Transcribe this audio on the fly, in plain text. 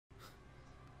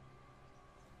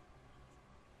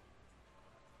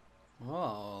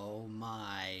Oh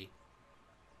my.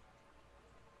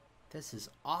 This is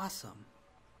awesome.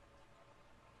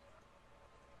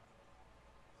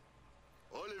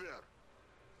 Оливер!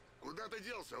 Куда ты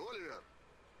делся, Оливер?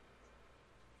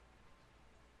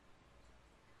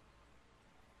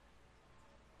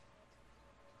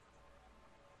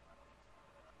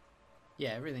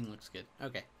 Yeah, everything looks good.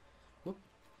 Okay. Whoop.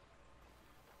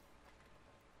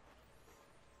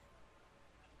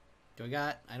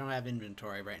 I don't have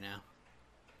inventory right now.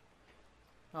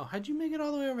 Oh, how'd you make it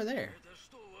all the way over there? Это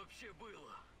что вообще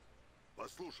было?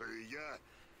 Послушай,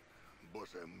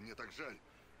 Боже, мне так жаль.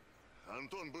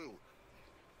 Антон был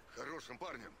хорошим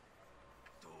парнем.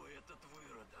 Кто этот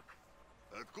выродок?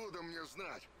 Откуда мне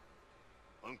знать?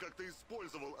 Он как-то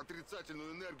использовал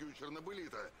отрицательную энергию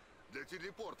Чернобылита для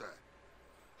телепорта.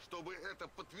 Чтобы это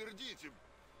подтвердить...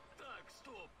 Так,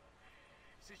 стоп.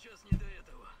 Сейчас не до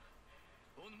этого.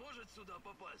 Он может сюда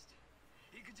попасть?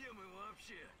 И где мы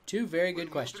вообще? Two very Мы good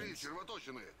внутри questions.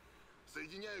 червоточины,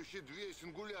 соединяющей две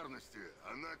сингулярности.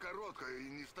 Она короткая и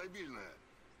нестабильная.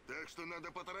 Так что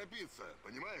надо поторопиться,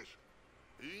 понимаешь?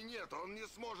 И нет, он не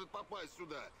сможет попасть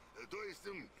сюда. То есть,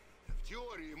 в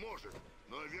теории может.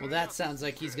 Но Well, that sounds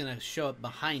like he's gonna show up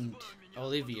behind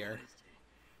Olivier.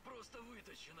 Просто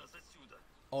вытащи нас отсюда.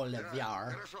 Olivier.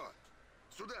 Да, хорошо.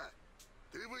 Сюда.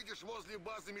 Ты выйдешь возле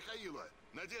базы Михаила.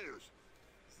 Надеюсь.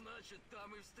 Значит,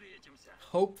 там и встретимся.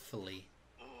 Hopefully.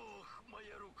 Ох,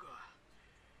 моя рука.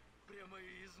 Прямо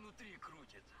изнутри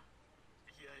крутит.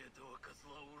 Я этого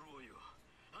козла урою.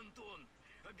 Антон,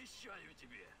 обещаю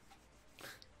тебе.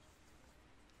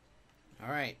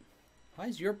 Alright. Why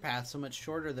is your path so much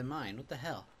shorter than mine? What the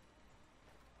hell?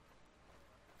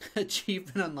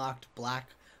 Achievement unlocked.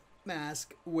 Black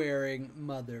mask wearing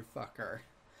motherfucker.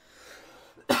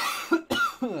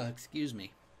 Excuse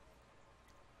me.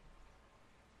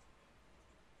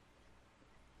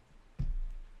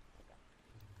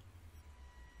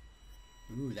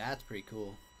 Ooh, that's pretty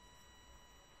cool.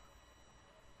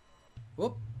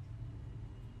 Whoop.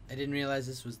 I didn't realize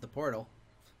this was the portal.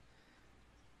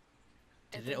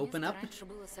 Did it open up?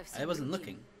 I wasn't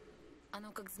looking.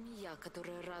 Оно как змея,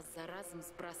 которая раз за разом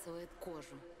сбрасывает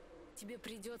кожу. Тебе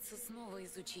придется снова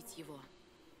изучить его.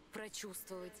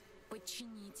 Прочувствовать,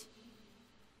 подчинить.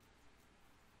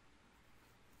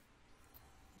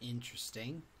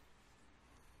 Interesting.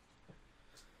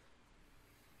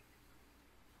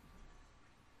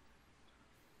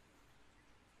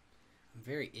 I'm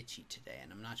very itchy today,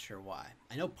 and I'm not sure why.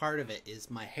 I know part of it is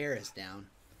my hair is down.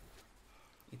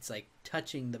 It's like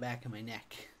touching the back of my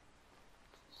neck.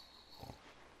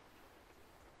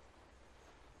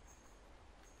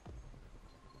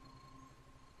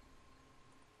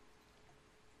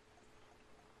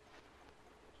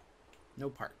 No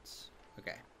parts.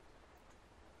 Okay.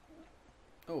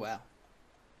 Oh, wow.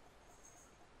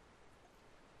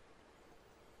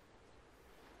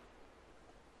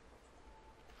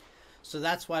 So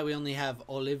that's why we only have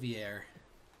Olivier,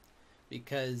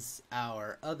 because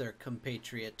our other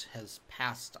compatriot has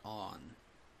passed on.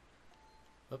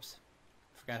 Whoops.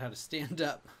 Forgot how to stand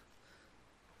up.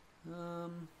 So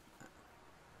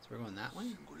we're going that way?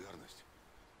 Сингулярность.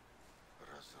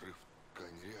 Разрыв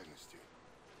ткани реальности.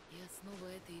 И основа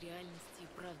этой реальности,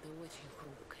 правда, очень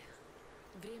хрупкая.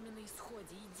 Время на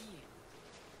исходе, иди.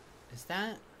 Is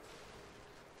that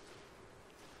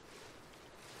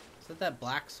that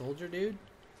black soldier dude?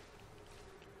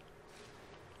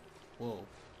 Whoa.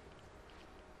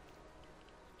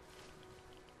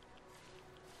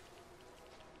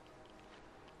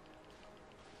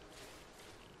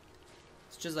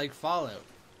 It's just like Fallout.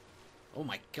 Oh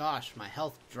my gosh, my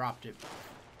health dropped it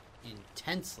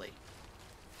intensely.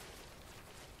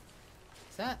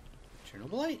 Is that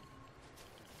Chernobylite?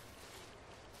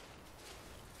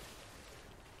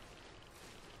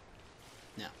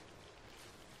 No.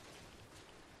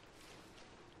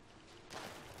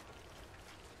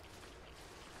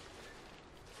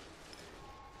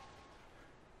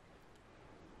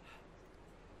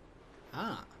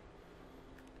 Ah.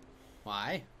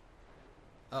 Why?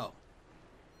 Oh.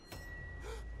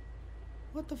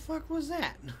 What the fuck was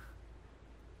that?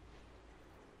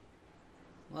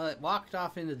 Well, it walked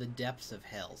off into the depths of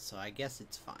hell, so I guess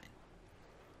it's fine.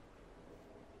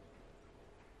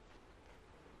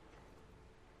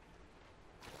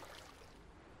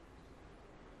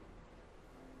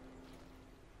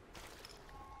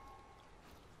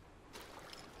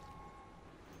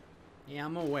 Yeah,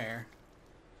 I'm aware.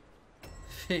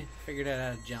 Figured out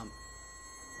how to jump.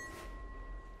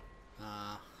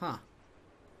 Huh.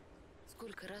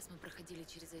 Сколько раз мы проходили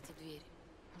через эти двери?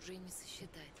 Уже и не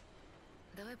сосчитать.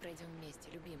 Давай пройдем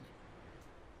вместе, любимый.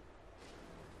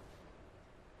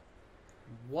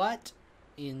 What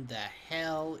in the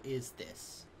hell is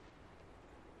this?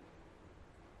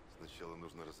 Сначала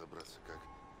нужно разобраться, как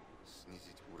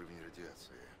снизить уровень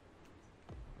радиации.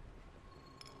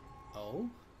 Oh?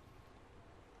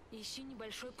 Ищи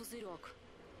небольшой пузырек.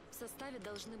 В составе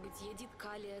должны быть йодид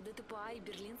калия, ДТПА и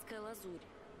берлинская лазурь.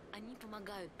 Они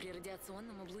помогают при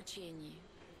радиационном облучении.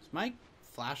 Does my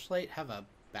flashlight have a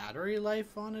battery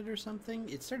life on it or something?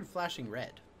 It started flashing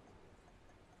red.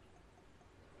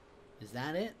 Is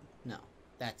that it? No,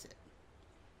 that's it.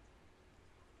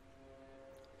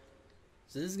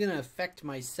 So this is going to affect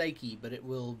my psyche, but it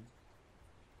will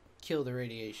kill the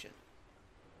radiation.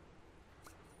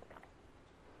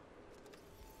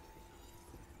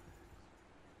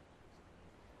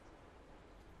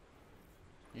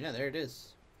 Yeah, there it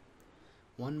is.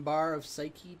 1 bar of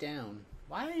psyche down.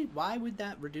 Why would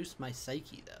that reduce my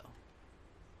psyche, though?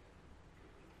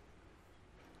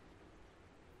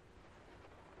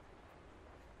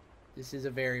 This is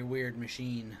a very weird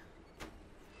machine.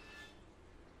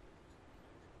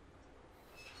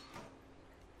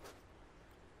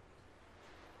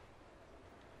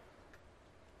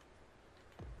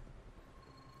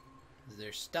 Is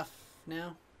there stuff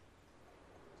now?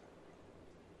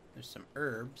 There's some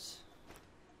herbs.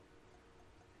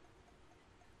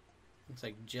 Looks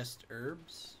like just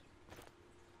herbs.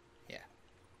 Yeah.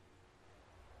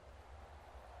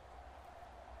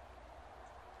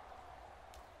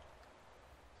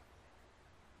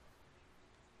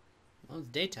 Well, it's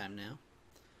daytime now.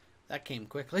 That came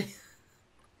quickly.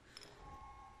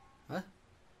 What?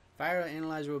 Fire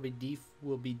analyzer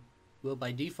will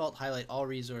by default highlight all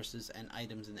resources and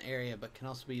items in the area, but can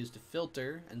also be used to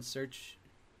filter and search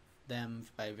them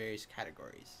by various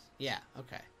categories. Yeah,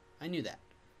 okay. I knew that.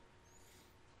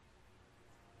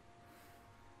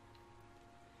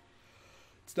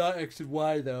 It's not X and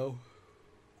Y, though.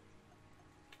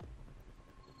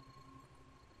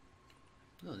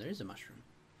 Oh, there's a mushroom.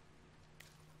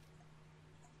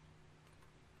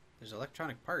 There's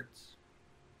electronic parts.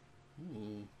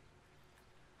 Ooh.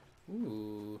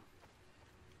 Ooh.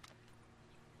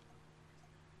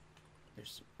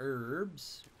 There's some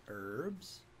herbs.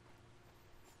 Herbs.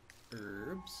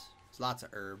 Herbs. There's lots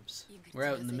of herbs. We're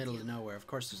out in the middle of nowhere. Of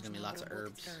course there's going to be lots of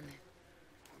herbs.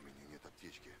 У меня нет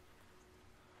аптечки.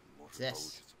 Может, This.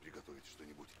 получится приготовить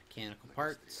что-нибудь. Mechanical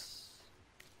parts.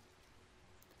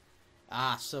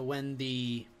 Ah, so when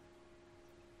the...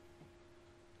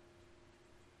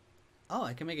 Oh,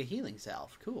 I can make a healing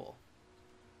salve. Cool.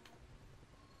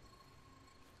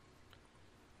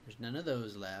 There's none of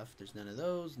those left. There's none of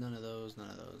those, none of those, none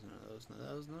of those, none of those, none of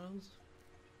those, none of those.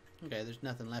 Okay, there's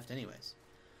nothing left anyways.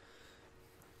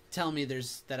 Tell me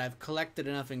that I've collected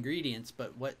enough ingredients,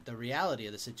 but what the reality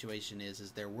of the situation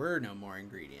is there were no more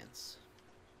ingredients.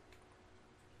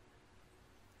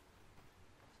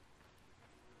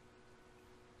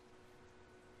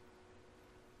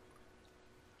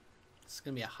 It's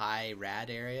gonna be a high rad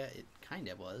area. It kind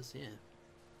of was, yeah.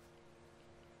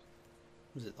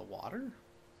 Was it the water?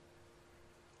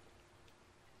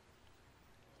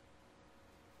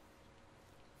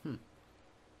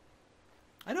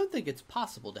 I don't think it's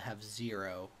possible to have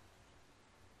 0.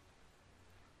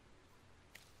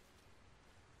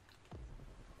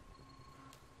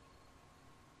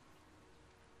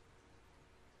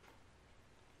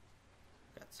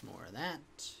 Got some more of that.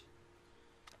 Some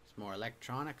more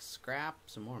electronic scrap.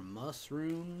 Some more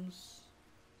mushrooms.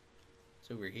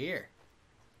 What's over here?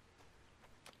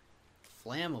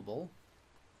 Flammable.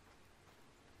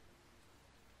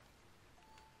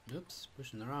 Oops,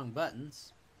 pushing the wrong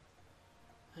buttons.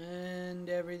 And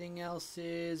everything else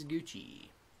is Gucci.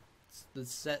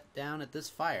 Let's set down at this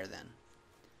fire then.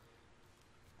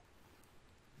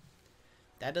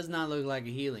 That does not look like a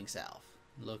healing salve.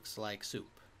 Looks like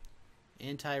soup.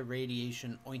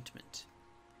 Anti-radiation ointment.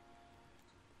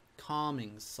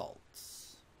 Calming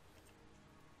salts.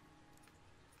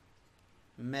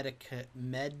 Medicament.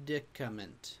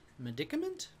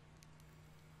 Medicament?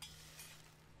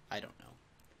 I don't know.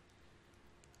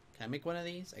 Can I make one of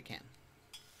these? I can.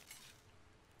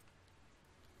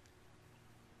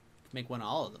 Make one of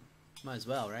all of them. Might as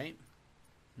well, right?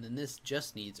 And then this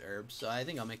just needs herbs, so I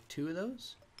think I'll make 2 of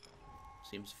those.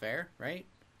 Seems fair, right?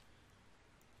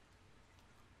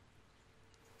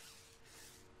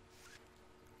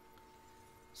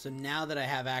 So now that I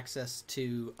have access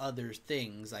to other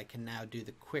things, I can now do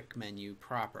the quick menu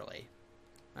properly.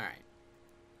 Alright.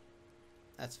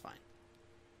 That's fine.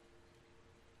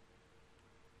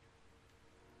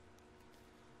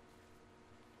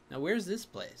 Now where's this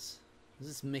place? Is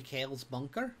this Mikhail's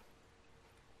bunker?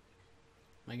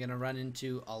 Am I gonna run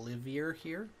into Olivier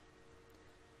here?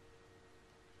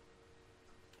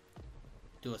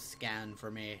 do a scan for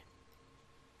me.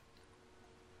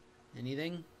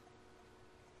 Anything?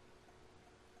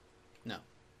 No.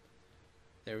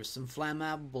 There was some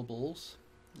flammables,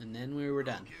 and then we were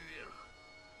done. Руки вверх.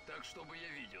 Так, чтобы я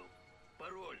видел.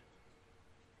 Пароль.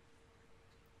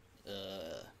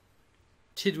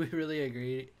 Did we really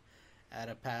agree at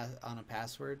on a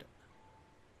password?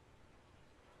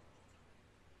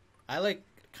 I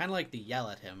kind of like to yell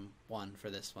at him one for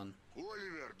this one.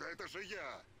 Оливер, да это же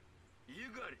я!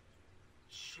 Игорь?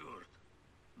 Черт.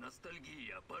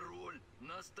 Ностальгия, пароль,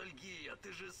 ностальгия.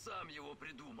 Ты же сам его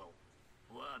придумал.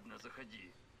 Ладно,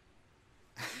 заходи.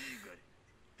 Игорь,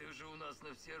 ты же у нас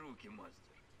на все руки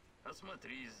мастер.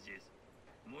 Осмотри здесь.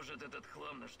 Может, этот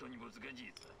хлам на что-нибудь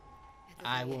сгодится.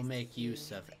 I will make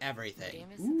use of everything.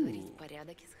 Время сотворить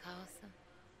порядок из хаоса.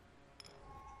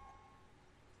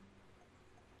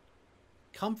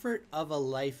 Comfort of a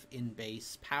life in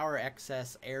base, power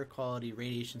excess, air quality,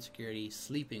 radiation security,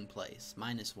 sleeping place,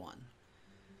 -1.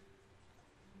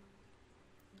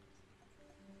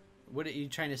 What are you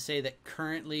trying to say? That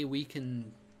currently we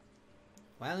can,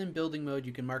 while in building mode,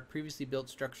 you can mark previously built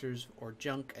structures or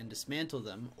junk and dismantle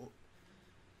them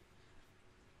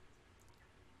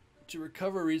to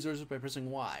recover resources by pressing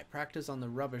Y. Practice on the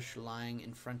rubbish lying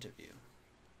in front of you.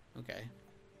 Okay.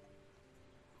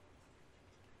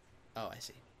 Oh, I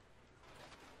see.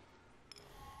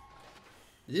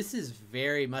 This is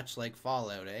very much like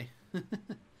Fallout, eh?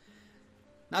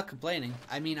 Not complaining.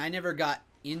 I mean, I never got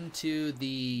into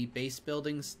the base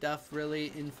building stuff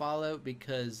really in Fallout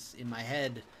because in my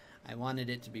head I wanted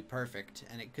it to be perfect,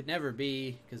 and it could never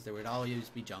be because there would always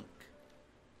be junk.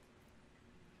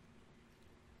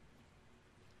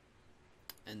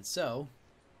 And so,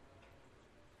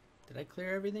 did I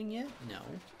clear everything yet? No,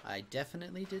 I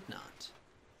definitely did not.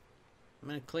 I'm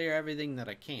going to clear everything that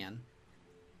I can.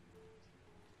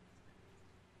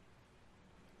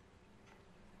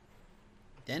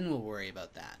 Then we'll worry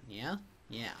about that, yeah?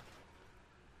 Yeah.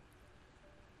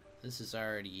 This is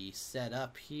already set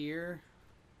up here.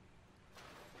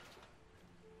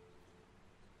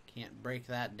 Can't break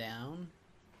that down.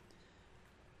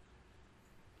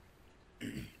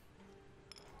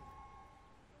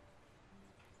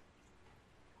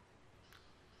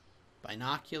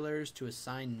 Binoculars to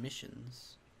assign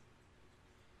missions.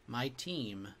 My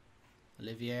team.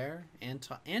 Olivier.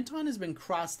 Anton. Anton has been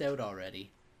crossed out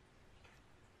already.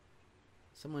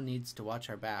 Someone needs to watch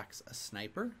our backs. A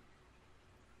sniper?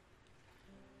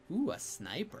 Ooh, a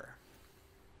sniper.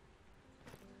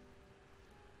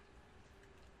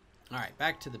 Alright,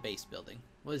 back to the base building.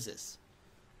 What is this?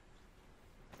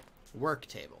 Work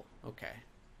table. Okay.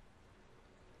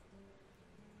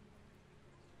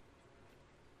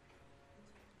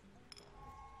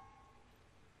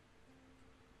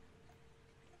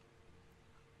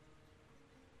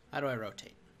 How do I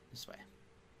rotate? This way.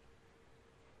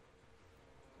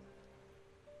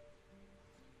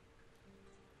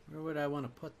 Where would I want to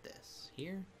put this?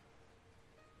 Here?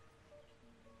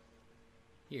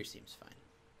 Here seems fine.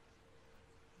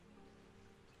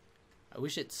 I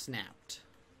wish it snapped.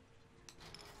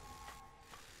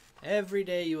 Every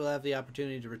day you will have the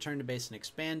opportunity to return to base and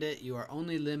expand it. You are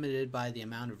only limited by the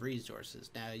amount of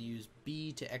resources. Now use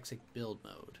B to exit build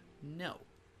mode. No.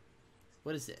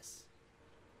 What is this?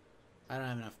 I don't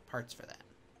have enough parts for that.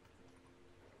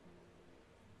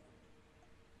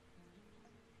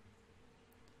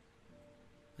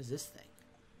 What is this thing?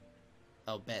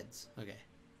 Oh, beds. Okay.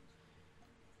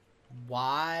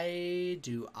 Why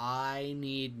do I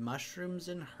need mushrooms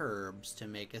and herbs to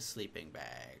make a sleeping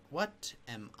bag? What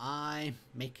am I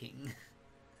making?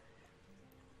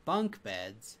 Bunk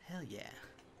beds? Hell yeah.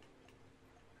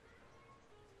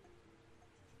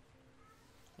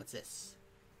 What's this?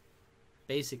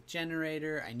 Basic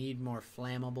generator. I need more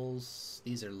flammables.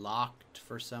 These are locked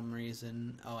for some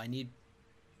reason. Oh, I need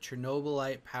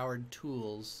Chernobylite powered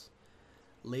tools.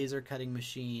 Laser cutting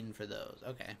machine for those.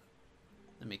 Okay.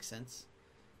 That makes sense.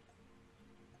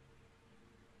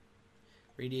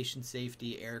 Radiation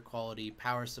safety, air quality,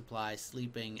 power supply,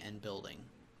 sleeping, and building.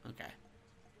 Okay.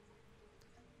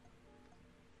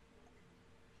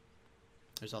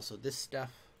 There's also this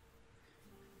stuff.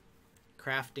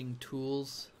 Crafting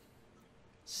tools.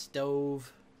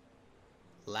 Stove.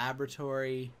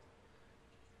 Laboratory.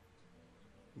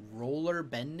 Roller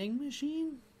bending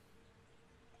machine?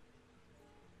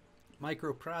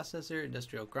 Microprocessor,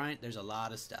 industrial grind. There's a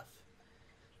lot of stuff.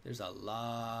 There's a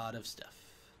lot of stuff.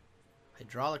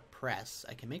 Hydraulic press.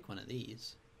 I can make one of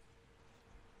these.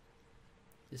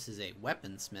 This is a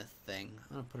weaponsmith thing.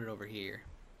 I'm going to put it over here.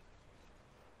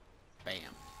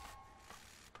 Bam.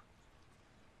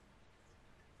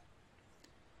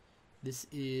 This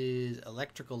is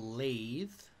electrical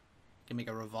lathe. Can make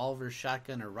a revolver,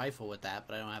 shotgun, or rifle with that,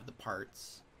 but I don't have the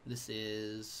parts. This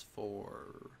is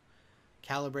for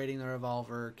calibrating the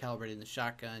revolver, calibrating the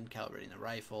shotgun, calibrating the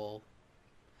rifle.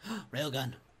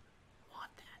 Railgun.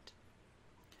 Want that.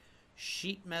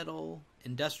 Sheet metal,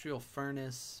 industrial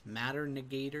furnace, matter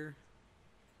negator,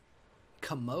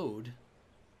 commode.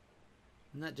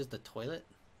 Isn't that just a toilet?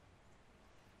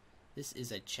 This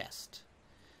is a chest.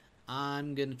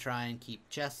 I'm gonna try and keep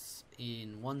chests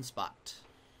in one spot.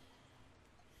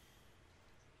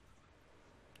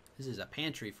 This is a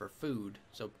pantry for food,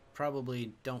 so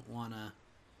probably don't want to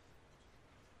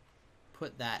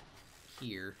put that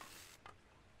here.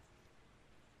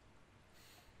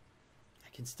 I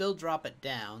can still drop it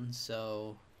down,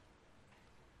 so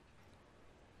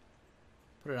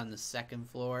put it on the second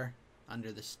floor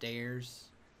under the stairs.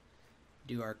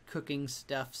 Do our cooking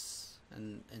stuffs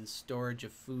and storage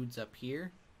of foods up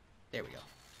here. There we go.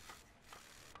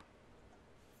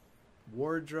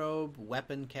 Wardrobe,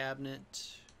 weapon cabinet.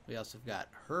 We also have got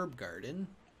herb garden,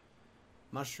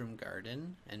 mushroom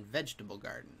garden, and vegetable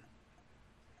garden.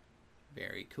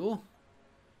 Very cool.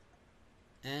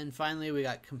 And finally, we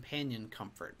got companion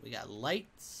comfort. We got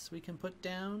lights we can put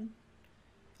down,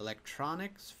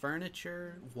 electronics,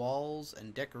 furniture, walls,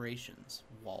 and decorations.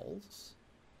 Walls?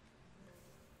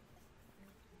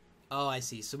 Oh, I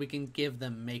see. So we can give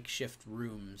them makeshift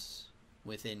rooms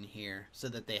within here so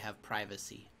that they have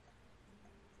privacy.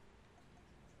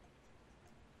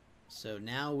 So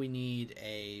now we need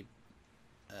a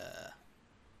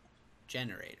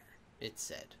generator, it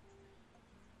said.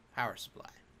 Power supply.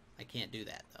 I can't do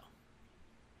that, though.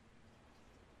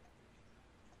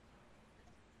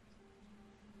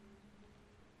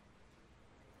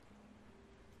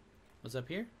 What's up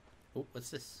here? Oh,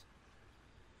 what's this?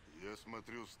 Я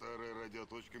смотрю, старая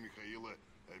радиоточка Михаила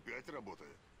опять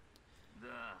работает.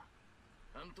 Да.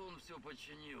 Антон все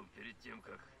починил перед тем,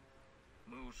 как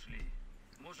мы ушли.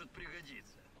 Может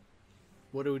пригодиться.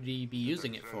 What would he be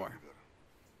using it for?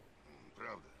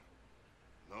 Правда.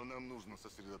 Но нам нужно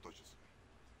сосредоточиться.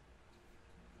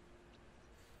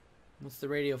 What's the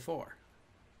radio for?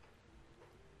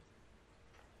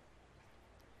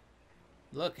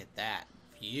 Look at that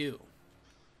view.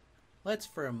 Let's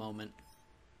for a moment.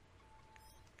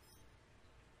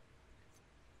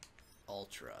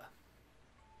 Ultra.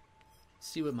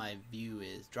 See what my view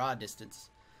is. Draw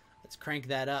distance. Let's crank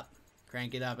that up.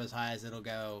 Crank it up as high as it'll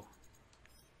go.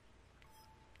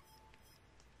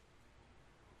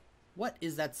 What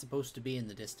is that supposed to be in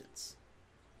the distance?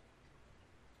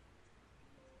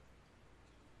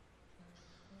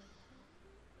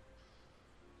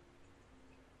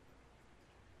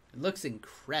 It looks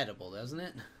incredible, doesn't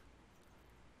it?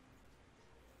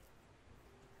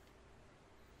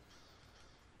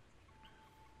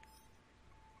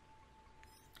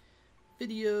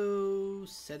 Video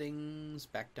settings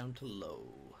back down to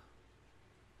low.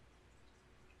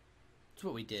 That's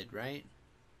what we did, right?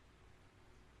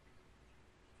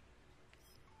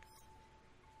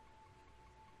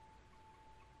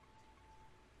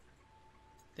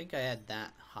 I think I had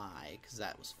that high because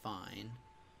that was fine.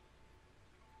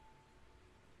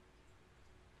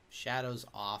 Shadows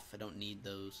off. I don't need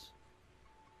those.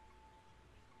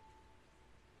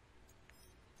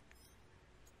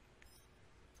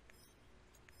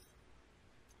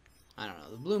 I don't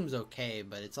know. The bloom's okay,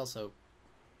 but it's also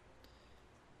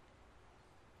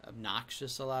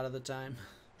obnoxious a lot of the time.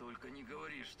 Только не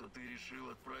говори, что ты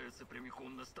решил отправиться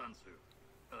прямиком на станцию.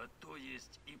 А то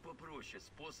есть и попроще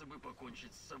способы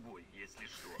покончить с собой, если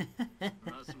что.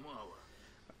 Нас мало.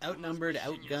 Outnumbered,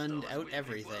 outgunned, out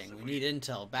everything. We need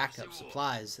intel, backup,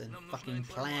 supplies, and fucking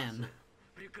plan.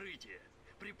 Прикрытие,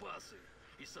 припасы.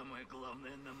 И самое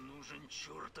главное, нам нужен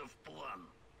чертов план.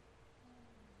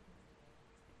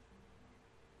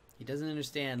 He doesn't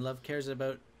understand. Love cares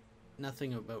about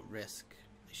nothing about risk.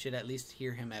 I should at least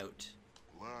hear him out.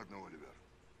 Ладно, Оливер.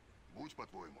 Будь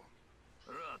по-твоему.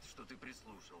 Рад, что ты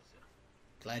прислушался.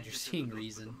 Glad you're seeing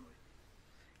reason.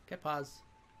 Okay, pause.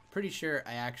 Pretty sure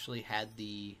I actually had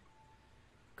the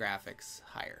graphics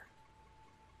higher.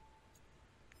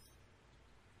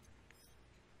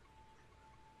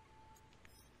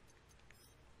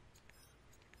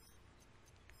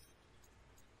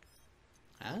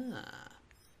 Ah.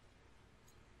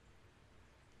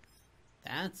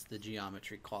 That's the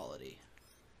geometry quality.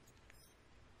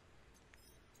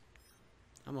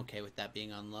 I'm okay with that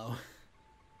being on low.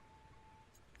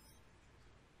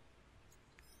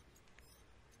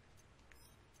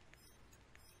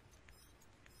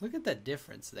 Look at the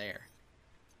difference there.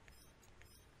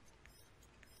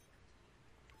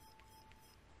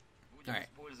 Будем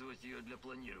использовать ее для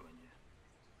планирования.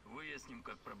 Выясним,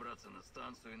 как пробраться на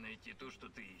станцию и найти то, что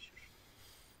ты ищешь.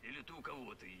 Или ту,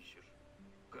 кого ты ищешь.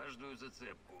 Каждую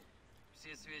зацепку.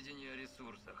 Все сведения о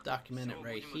ресурсах. Document it Всё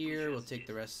right будем here. We'll отмечать take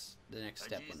the здесь. rest, the next А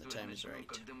step when the действовать time is начнем, right.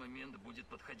 когда момент будет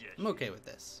подходящий. I'm okay with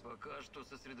this. Пока что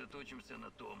сосредоточимся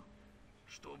на том,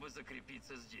 чтобы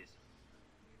закрепиться здесь.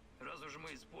 Раз уж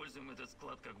мы используем этот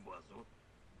склад как базу,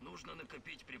 нужно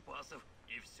накопить припасов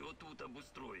и все тут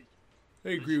обустроить.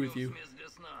 I agree with Начнем you. с мест для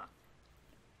сна.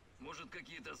 Может,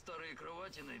 какие-то старые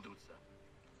кровати найдутся?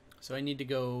 So I need to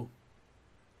go.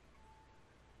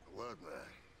 Ладно,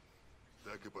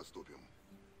 так и поступим.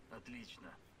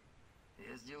 Отлично.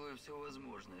 Я сделаю все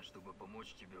возможное, чтобы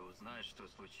помочь тебе узнать, что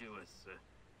случилось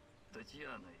с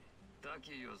Татьяной. Так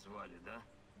ее звали, да?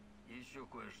 И еще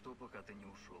кое-что, пока ты не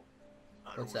ушел.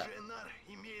 What's that? Оружие нар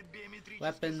имеет биометрический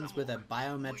Weapons with a замок.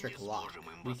 biometric Мы не lock. сможем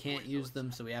им We can't use воспользоваться.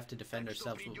 them, so we have to defend Так что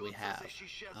ourselves with what we придется have.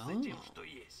 защищаться тем, Oh. что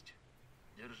есть.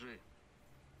 Держи.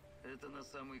 Это на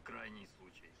самый крайний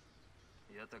случай.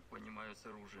 Я так понимаю, с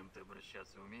оружием ты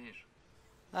обращаться умеешь?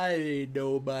 I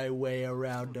know my way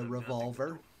around a Ну, тогда ты revolver.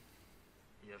 готов.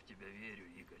 Я в тебя верю,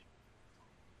 Игорь.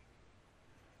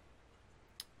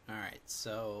 Alright,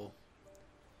 so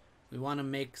we want to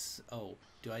make. Oh,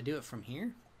 do I do it from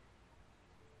here?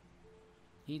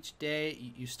 Each day,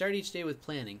 you start each day with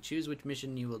planning. Choose which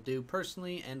mission you will do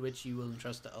personally and which you will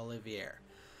entrust to Olivier.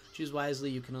 Choose wisely,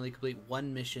 you can only complete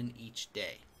one mission each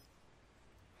day.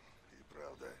 И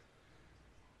правда,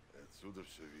 отсюда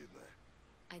все видно.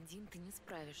 Один ты не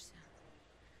справишься.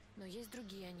 Но есть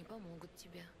другие, они помогут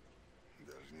тебе.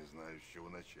 Даже не знаю, с чего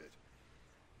начать.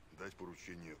 Дать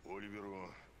поручение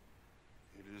Оливеру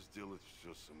или сделать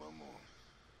все самому.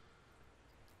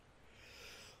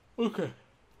 Okay.